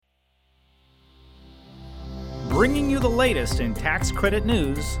Bringing you the latest in tax credit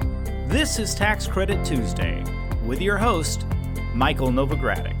news, this is Tax Credit Tuesday with your host, Michael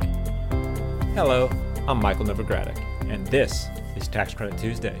Novogradac. Hello, I'm Michael Novogradac, and this is Tax Credit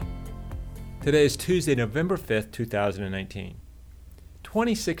Tuesday. Today is Tuesday, November 5th, 2019.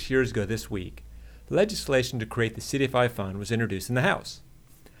 26 years ago this week, legislation to create the CDFI Fund was introduced in the House.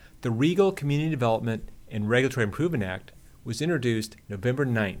 The Regal Community Development and Regulatory Improvement Act was introduced November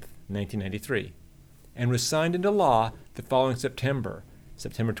 9th, 1993, and was signed into law the following September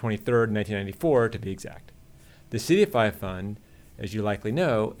 23rd, 1994 to be exact. The CDFI Fund, as you likely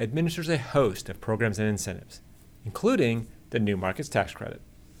know, administers a host of programs and incentives, including the New Markets Tax Credit.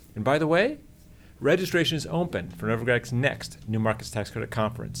 And by the way, registration is open for Novogradac's next New Markets Tax Credit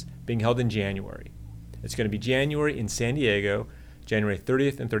Conference, being held in January. It's going to be January in San Diego, January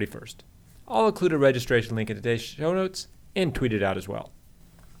 30th and 31st. I'll include a registration link in today's show notes and tweet it out as well.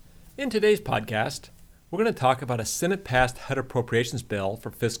 In today's podcast, we're going to talk about a Senate-passed HUD appropriations bill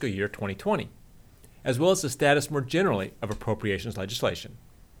for fiscal year 2020, as well as the status more generally of appropriations legislation.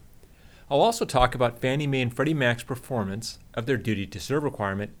 I'll also talk about Fannie Mae and Freddie Mac's performance of their duty to serve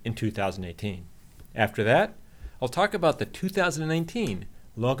requirement in 2018. After that, I'll talk about the 2019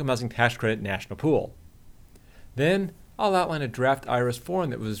 Low-Income Housing Tax Credit National Pool. Then, I'll outline a draft IRS form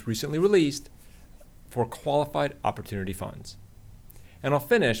that was recently released for qualified opportunity funds. And I'll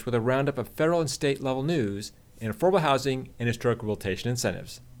finish with a roundup of federal and state level news in affordable housing and historic rehabilitation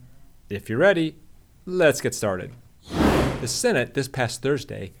incentives. If you're ready, let's get started. The Senate this past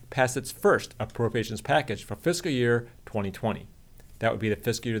Thursday passed its first appropriations package for fiscal year 2020. That would be the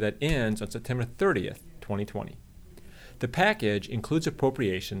fiscal year that ends on September 30th, 2020. The package includes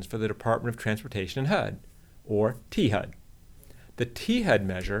appropriations for the Department of Transportation and HUD, or THUD. The THUD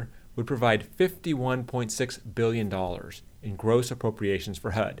measure would provide $51.6 billion in gross appropriations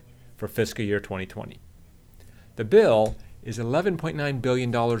for HUD for fiscal year 2020. The bill is $11.9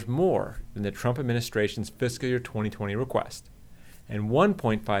 billion more than the Trump administration's fiscal year 2020 request, and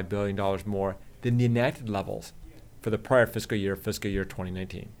 $1.5 billion more than the enacted levels for the prior fiscal year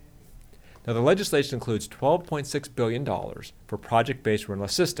 2019. Now, the legislation includes $12.6 billion for project-based rental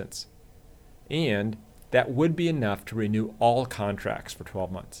assistance, and that would be enough to renew all contracts for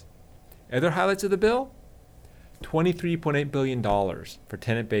 12 months. Other highlights of the bill? $23.8 billion for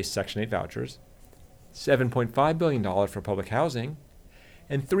tenant-based Section 8 vouchers, $7.5 billion for public housing,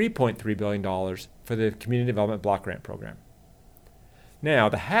 and $3.3 billion for the Community Development Block Grant Program. Now,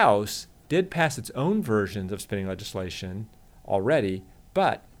 the House did pass its own versions of spending legislation already,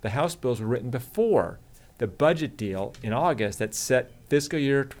 but the House bills were written before the budget deal in August that set fiscal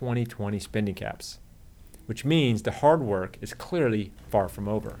year 2020 spending caps, which means the hard work is clearly far from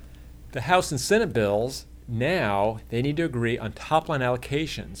over. The House and Senate bills, now they need to agree on top-line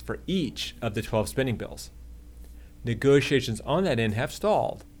allocations for each of the 12 spending bills. Negotiations on that end have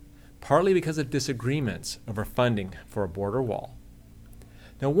stalled, partly because of disagreements over funding for a border wall.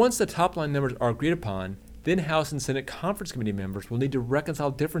 Now, once the top-line numbers are agreed upon, then House and Senate Conference Committee members will need to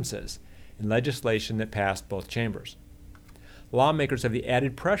reconcile differences in legislation that passed both chambers. Lawmakers have the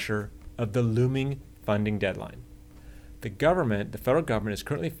added pressure of the looming funding deadline. The federal government, is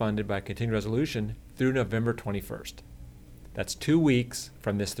currently funded by a continuing resolution through November 21st. That's 2 weeks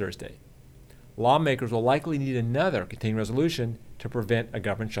from this Thursday. Lawmakers will likely need another continuing resolution to prevent a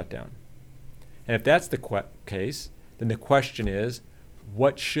government shutdown. And if that's the case, then the question is,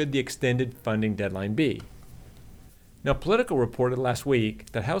 what should the extended funding deadline be? Now, Politico reported last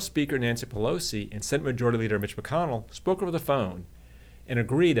week that House Speaker Nancy Pelosi and Senate Majority Leader Mitch McConnell spoke over the phone and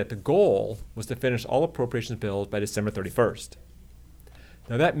agreed that the goal was to finish all appropriations bills by December 31st.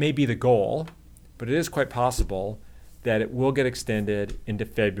 Now, that may be the goal, but it is quite possible that it will get extended into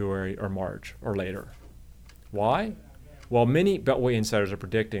February or March or later. Why? Well, many Beltway insiders are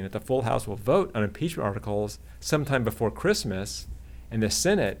predicting that the full House will vote on impeachment articles sometime before Christmas, and the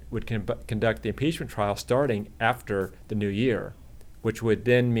Senate would conduct the impeachment trial starting after the new year, which would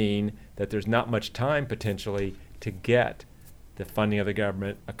then mean that there's not much time potentially to get the funding of the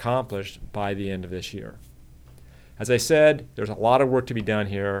government accomplished by the end of this year. As I said, there's a lot of work to be done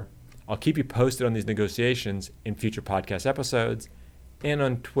here. I'll keep you posted on these negotiations in future podcast episodes and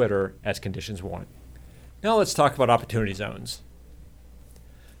on Twitter as conditions warrant. Now let's talk about opportunity zones.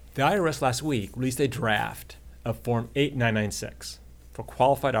 The IRS last week released a draft of Form 8996 for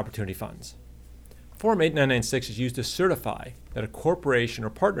qualified opportunity funds. Form 8996 is used to certify that a corporation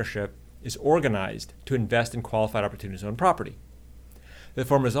or partnership is organized to invest in qualified opportunity zone property. The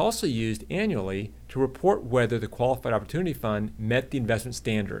form is also used annually to report whether the Qualified Opportunity Fund met the investment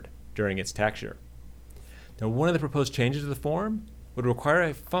standard during its tax year. Now, one of the proposed changes to the form would require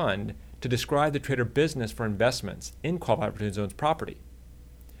a fund to describe the trade or business for investments in Qualified Opportunity Zones property.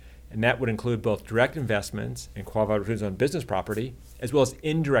 And that would include both direct investments in Qualified Opportunity Zone business property, as well as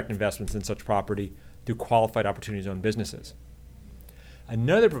indirect investments in such property through Qualified Opportunity Zone businesses.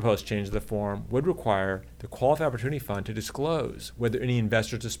 Another proposed change to the form would require the Qualified Opportunity Fund to disclose whether any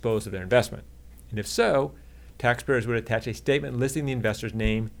investors disposed of their investment. And if so, taxpayers would attach a statement listing the investor's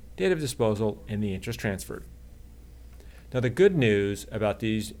name, date of disposal, and the interest transferred. Now, the good news about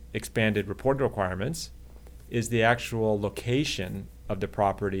these expanded reporting requirements is the actual location of the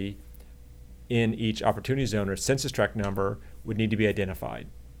property in each opportunity zone or census tract number would need to be identified.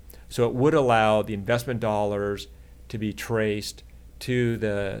 So it would allow the investment dollars to be traced to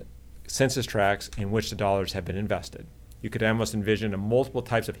the census tracts in which the dollars have been invested. You could almost envision multiple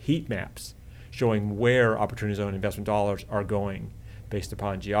types of heat maps showing where opportunity zone investment dollars are going based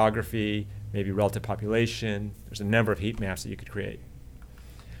upon geography, maybe relative population. There's a number of heat maps that you could create.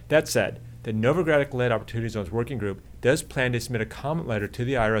 That said, the Novogradac-led Opportunity Zones Working Group does plan to submit a comment letter to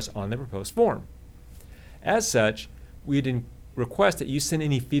the IRS on the proposed form. As such, we'd request that you send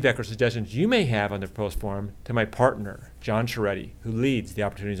any feedback or suggestions you may have on the proposed form to my partner, John Chiaretti, who leads the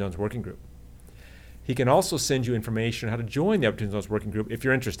Opportunity Zones Working Group. He can also send you information on how to join the Opportunity Zones Working Group if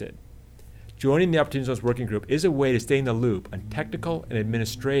you're interested. Joining the Opportunity Zones Working Group is a way to stay in the loop on technical and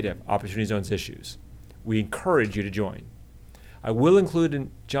administrative Opportunity Zones issues. We encourage you to join. I will include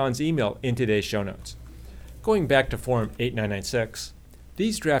John's email in today's show notes. Going back to Form 8996,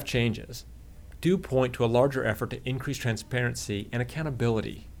 these draft changes do point to a larger effort to increase transparency and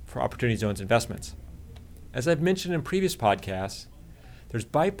accountability for Opportunity Zones investments. As I've mentioned in previous podcasts, there's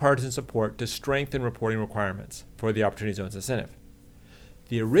bipartisan support to strengthen reporting requirements for the Opportunity Zones incentive.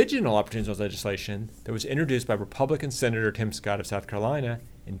 The original Opportunity Zones legislation that was introduced by Republican Senator Tim Scott of South Carolina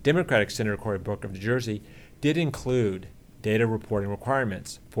and Democratic Senator Cory Booker of New Jersey did include data reporting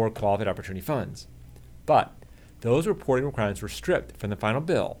requirements for qualified opportunity funds. But those reporting requirements were stripped from the final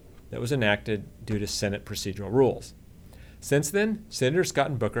bill that was enacted due to Senate procedural rules. Since then, Senator Scott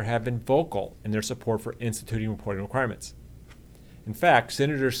and Booker have been vocal in their support for instituting reporting requirements. In fact,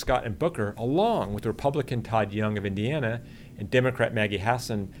 Senators Scott and Booker, along with Republican Todd Young of Indiana and Democrat Maggie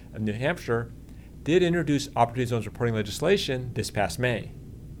Hassan of New Hampshire, did introduce Opportunity Zones reporting legislation this past May.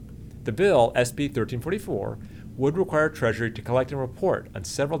 The bill, SB 1344, would require Treasury to collect and report on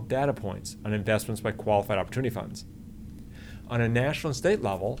several data points on investments by qualified opportunity funds. On a national and state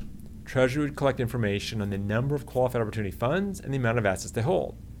level, Treasury would collect information on the number of qualified opportunity funds and the amount of assets they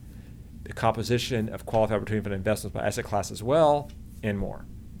hold, the composition of qualified opportunity fund investments by asset class as well, and more.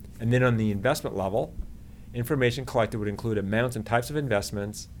 And then on the investment level, information collected would include amounts and types of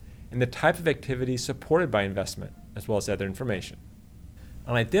investments and the type of activities supported by investment, as well as other information.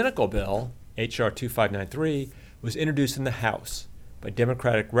 An identical bill, H.R. 2593, was introduced in the House by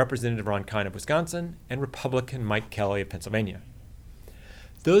Democratic Representative Ron Kine of Wisconsin and Republican Mike Kelly of Pennsylvania.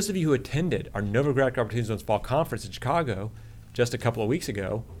 Those of you who attended our Novogradac Opportunity Zones Fall Conference in Chicago just a couple of weeks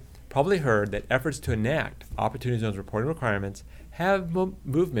ago probably heard that efforts to enact Opportunity Zones reporting requirements have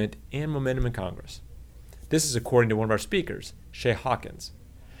movement and momentum in Congress. This is according to one of our speakers, Shay Hawkins.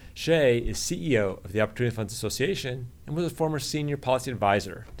 Shay is CEO of the Opportunity Funds Association and was a former senior policy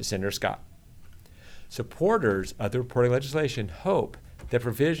advisor to Senator Scott. Supporters of the reporting legislation hope that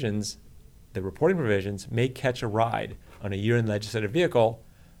the reporting provisions may catch a ride on a year-end legislative vehicle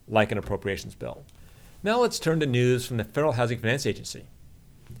like an appropriations bill. Now let's turn to news from the Federal Housing Finance Agency.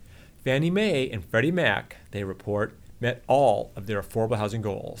 Fannie Mae and Freddie Mac, they report, met all of their affordable housing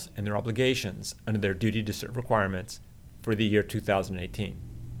goals and their obligations under their duty to serve requirements for the year 2018.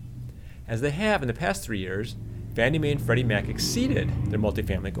 As they have in the past 3 years, Fannie Mae and Freddie Mac exceeded their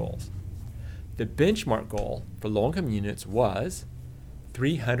multifamily goals. The benchmark goal for low-income units was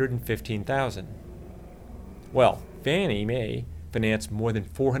 315,000. Well, Fannie Mae financed more than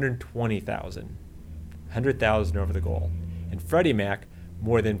 420,000, 100,000 over the goal, and Freddie Mac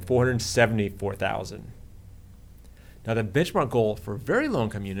more than 474,000. Now, the benchmark goal for very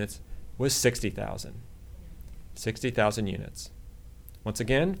low-income units was 60,000 units. Once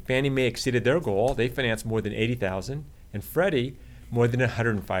again, Fannie Mae exceeded their goal. They financed more than 80,000, and Freddie more than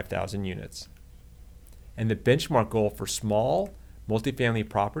 105,000 units. And the benchmark goal for small multifamily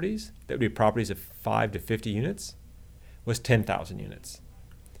properties, that would be properties of 5 to 50 units, was 10,000 units.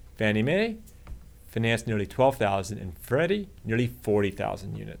 Fannie Mae financed nearly 12,000 and Freddie nearly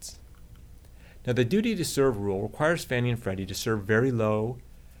 40,000 units. Now, the duty to serve rule requires Fannie and Freddie to serve very low,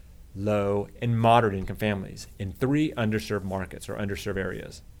 and moderate income families in 3 underserved markets or underserved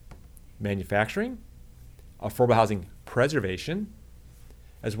areas: manufacturing, affordable housing preservation,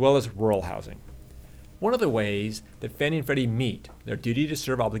 as well as rural housing. One of the ways that Fannie and Freddie meet their duty to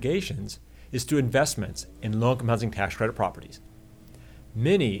serve obligations is through investments in low-income housing tax credit properties.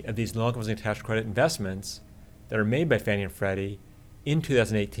 Many of these low-income housing tax credit investments that are made by Fannie and Freddie in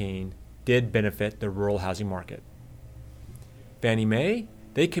 2018 did benefit the rural housing market. Fannie Mae,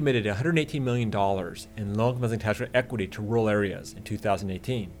 they committed $118 million in low-income housing tax credit equity to rural areas in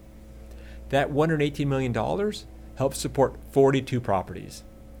 2018. That $118 million helped support 42 properties,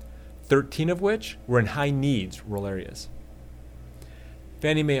 13 of which were in high-needs rural areas.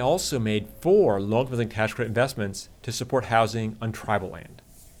 Fannie Mae also made 4 low-income housing tax credit investments to support housing on tribal land.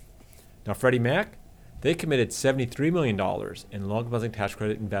 Now, Freddie Mac, they committed $73 million in low-income housing tax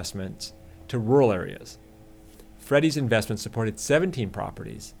credit investments to rural areas. Freddie's investments supported 17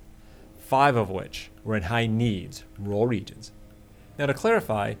 properties, 5 of which were in high-needs rural regions. Now, to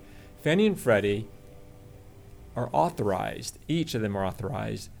clarify, Fannie and Freddie are authorized, each of them are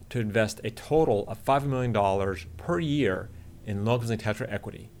authorized, to invest a total of $5 million per year in low-income housing tax credit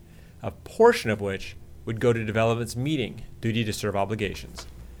equity, a portion of which would go to developments meeting duty to serve obligations.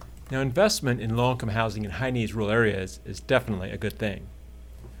 Now, investment in low-income housing in high-needs rural areas is definitely a good thing.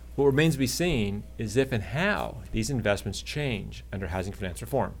 What remains to be seen is if and how these investments change under housing finance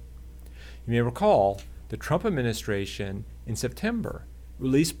reform. You may recall the Trump administration in September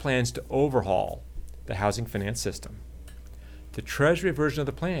released plans to overhaul the housing finance system. The Treasury version of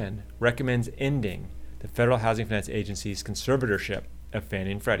the plan recommends ending the Federal Housing Finance Agency's conservatorship of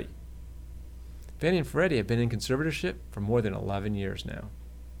Fannie and Freddie. Fannie and Freddie have been in conservatorship for more than 11 years now.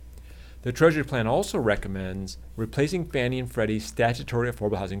 The Treasury plan also recommends replacing Fannie and Freddie's statutory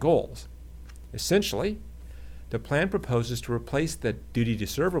affordable housing goals. Essentially, the plan proposes to replace the duty to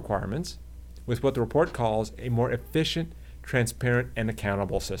serve requirements with what the report calls a more efficient, transparent, and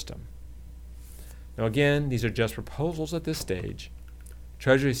accountable system. Now again, these are just proposals at this stage.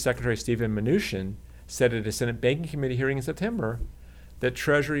 Treasury Secretary Steven Mnuchin said at a Senate Banking Committee hearing in September that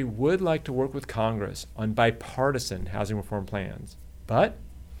Treasury would like to work with Congress on bipartisan housing reform plans, but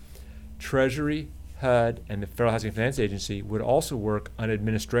Treasury, HUD, and the Federal Housing Finance Agency would also work on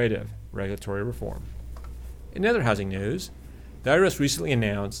administrative regulatory reform. In other housing news, the IRS recently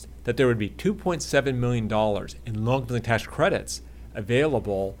announced that there would be $2.7 million in low-income housing tax credits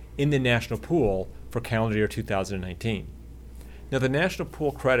available in the national pool for calendar year 2019. Now, the national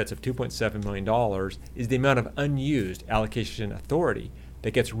pool credits of $2.7 million is the amount of unused allocation authority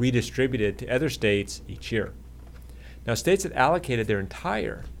that gets redistributed to other states each year. Now, states that allocated their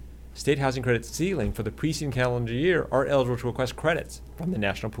entire state housing credit ceiling for the preceding calendar year are eligible to request credits from the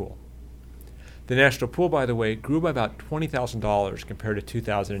national pool. The national pool, by the way, grew by about $20,000 compared to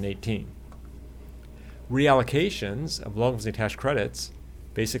 2018. Reallocations of low-income housing tax credits,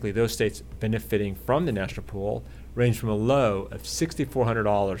 basically those states benefiting from the national pool, range from a low of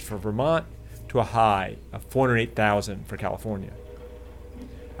 $6,400 for Vermont to a high of $408,000 for California.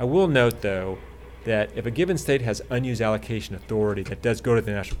 I will note, though, that if a given state has unused allocation authority that does go to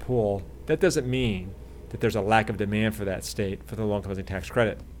the national pool, that doesn't mean that there's a lack of demand for that state for the low-income housing tax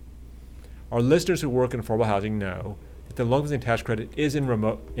credit. Our listeners who work in affordable housing know that the low-income housing tax credit is in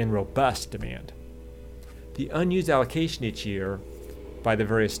robust demand. The unused allocation each year by the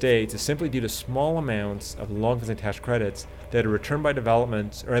various states is simply due to small amounts of low-income housing tax credits that are returned by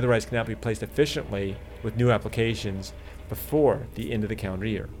developments or otherwise cannot be placed efficiently with new applications before the end of the calendar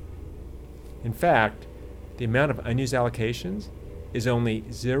year. In fact, the amount of unused allocations is only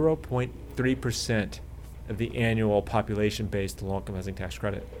 0.3% of the annual population-based low-income housing tax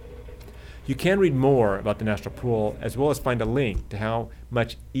credit. You can read more about the national pool as well as find a link to how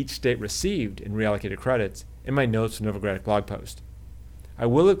much each state received in reallocated credits in my Notes from Novogradac blog post. I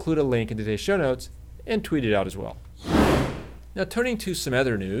will include a link in today's show notes and tweet it out as well. Now, turning to some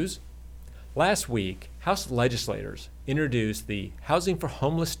other news. Last week, House legislators introduced the Housing for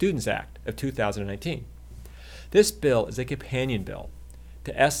Homeless Students Act of 2019. This bill is a companion bill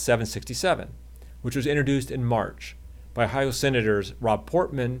to S-767, which was introduced in March by Ohio Senators Rob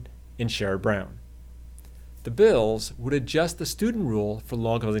Portman and Sherrod Brown. The bills would adjust the student rule for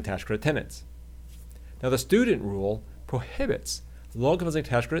low-income housing tax credit tenants. Now, the student rule prohibits low-income housing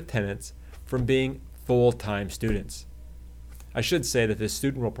tax credit tenants from being full-time students. I should say that this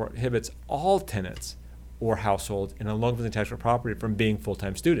student rule prohibits all tenants or households in a low-income housing tax credit property from being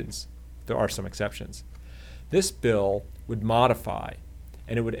full-time students. There are some exceptions. This bill would modify,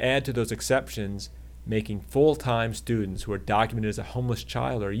 and it would add to those exceptions, making full-time students who are documented as a homeless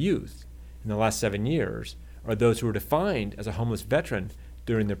child or youth in the last 7 years, or those who were defined as a homeless veteran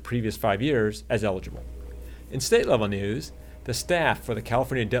during the previous 5 years, as eligible. In state-level news, the staff for the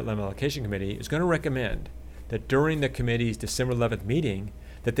California Debt Limit Allocation Committee is going to recommend that during the committee's December 11th meeting,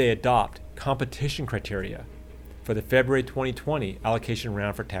 that they adopt competition criteria for the February 2020 allocation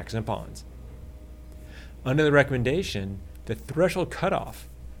round for tax-exempt bonds. Under the recommendation, the threshold cutoff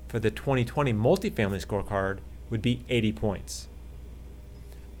for the 2020 multifamily scorecard would be 80 points.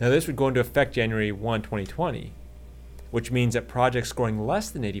 Now this would go into effect January 1, 2020, which means that projects scoring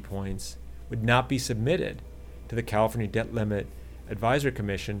less than 80 points would not be submitted to the California Debt Limit Advisory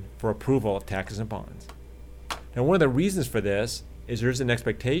Commission for approval of tax-exempt bonds. Now one of the reasons for this is there's an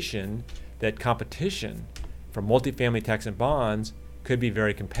expectation that competition for multifamily tax-exempt bonds could be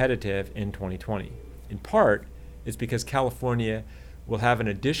very competitive in 2020. In part, it's because California will have an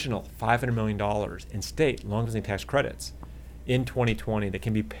additional $500 million in state long-term tax credits in 2020 that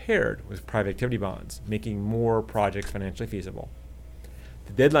can be paired with private activity bonds, making more projects financially feasible.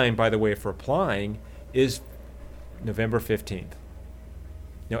 The deadline, by the way, for applying is November 15th.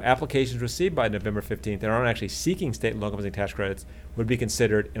 Now, applications received by November 15th that aren't actually seeking state and local housing tax credits would be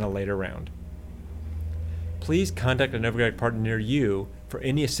considered in a later round. Please contact a Novogradac partner near you for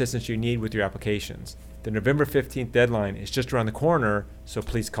any assistance you need with your applications. The November 15th deadline is just around the corner, so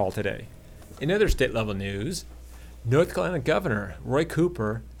please call today. In other state-level news, North Carolina Governor Roy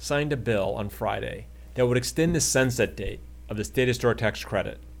Cooper signed a bill on Friday that would extend the sunset date of the state historic tax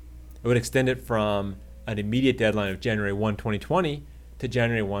credit. It would extend it from an immediate deadline of January 1, 2020 to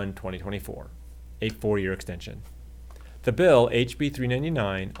January 1, 2024, a 4-year extension. The bill, HB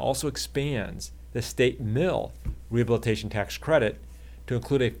 399, also expands the state mill rehabilitation tax credit to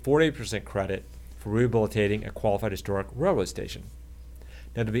include a 48% credit for rehabilitating a qualified historic railroad station.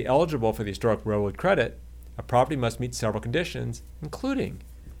 Now, to be eligible for the historic railroad credit, a property must meet several conditions, including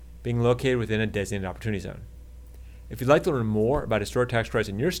being located within a designated opportunity zone. If you'd like to learn more about historic tax credits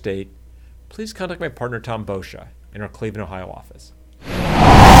in your state, please contact my partner Tom Boscia in our Cleveland, Ohio office.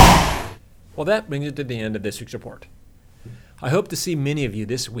 Well, that brings it to the end of this week's report. I hope to see many of you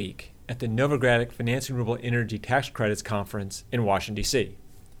this week at the Novogradac Financing Renewable Energy Tax Credits Conference in Washington, D.C.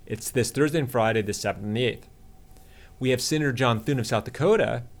 It's this Thursday and Friday, the 7th and the 8th. We have Senator John Thune of South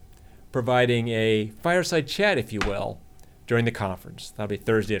Dakota providing a fireside chat, if you will, during the conference. That'll be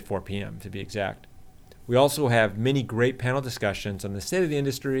Thursday at 4 p.m. to be exact. We also have many great panel discussions on the state of the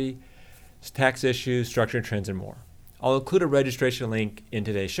industry, tax issues, structure and trends, and more. I'll include a registration link in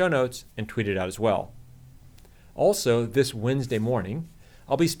today's show notes and tweet it out as well. Also, this Wednesday morning,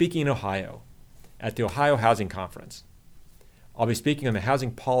 I'll be speaking in Ohio at the Ohio Housing Conference. I'll be speaking on the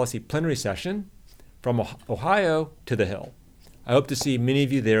Housing Policy Plenary Session from Ohio to the Hill. I hope to see many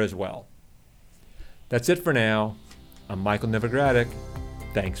of you there as well. That's it for now. I'm Michael Novogradac.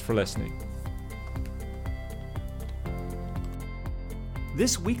 Thanks for listening.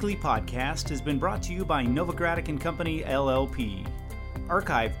 This weekly podcast has been brought to you by Novogradac & Company, LLP.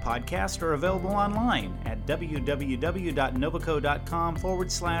 Archived podcasts are available online at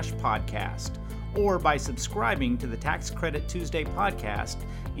www.novoco.com/podcast or by subscribing to the Tax Credit Tuesday podcast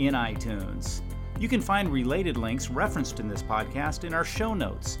in iTunes. You can find related links referenced in this podcast in our show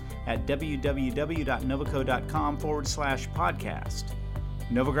notes at www.novoco.com/podcast.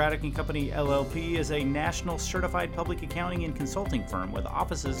 Novogradac & Company, LLP is a national certified public accounting and consulting firm with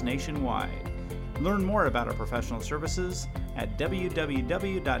offices nationwide. Learn more about our professional services at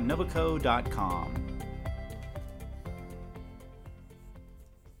www.novoco.com.